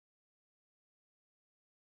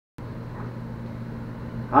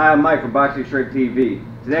Hi, I'm Mike from Boxing Strength TV.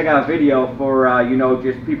 Today I got a video for,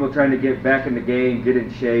 just people trying to get back in the game, get in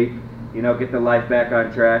shape, get their life back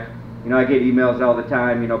on track. I get emails all the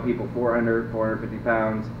time, people 400, 450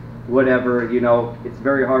 pounds, whatever, it's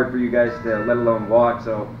very hard for you guys to let alone walk,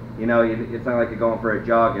 so, it's not like you're going for a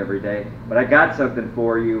jog every day. But I got something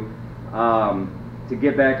for you to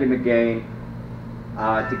get back in the game,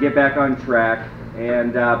 to get back on track.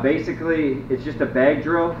 And basically, it's just a bag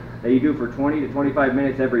drill that you do for 20 to 25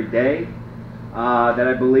 minutes every day. That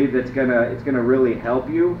I believe it's gonna really help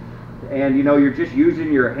you. And you're just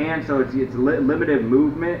using your hands, so it's limited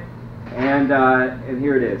movement. And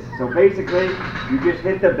here it is. So basically, you just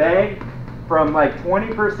hit the bag from like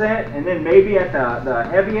 20%, and then maybe at the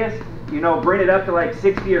heaviest, bring it up to like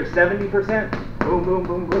 60 or 70%. Boom, boom,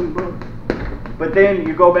 boom, boom, boom. But then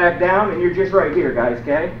you go back down, and you're just right here, guys.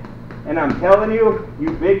 Okay? And I'm telling you, you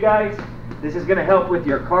big guys, this is going to help with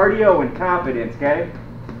your cardio and confidence, okay?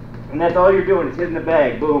 And that's all you're doing is hitting the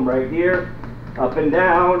bag. Boom, right here, up and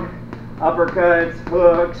down, uppercuts,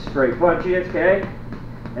 hooks, straight punches, okay?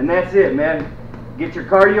 And that's it, man. Get your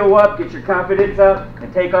cardio up, get your confidence up,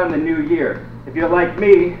 and take on the new year. If you're like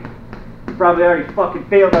me, you probably already fucking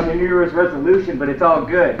failed on your New Year's resolution, but it's all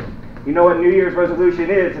good. You know what New Year's resolution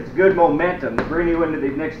is? It's good momentum to bring you into the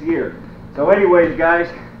next year. So anyways, guys,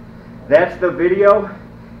 that's the video.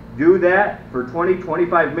 Do that for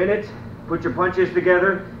 20-25 minutes. Put your punches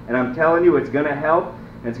together, and I'm telling you, it's going to help,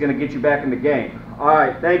 and it's going to get you back in the game. All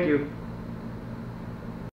right, thank you.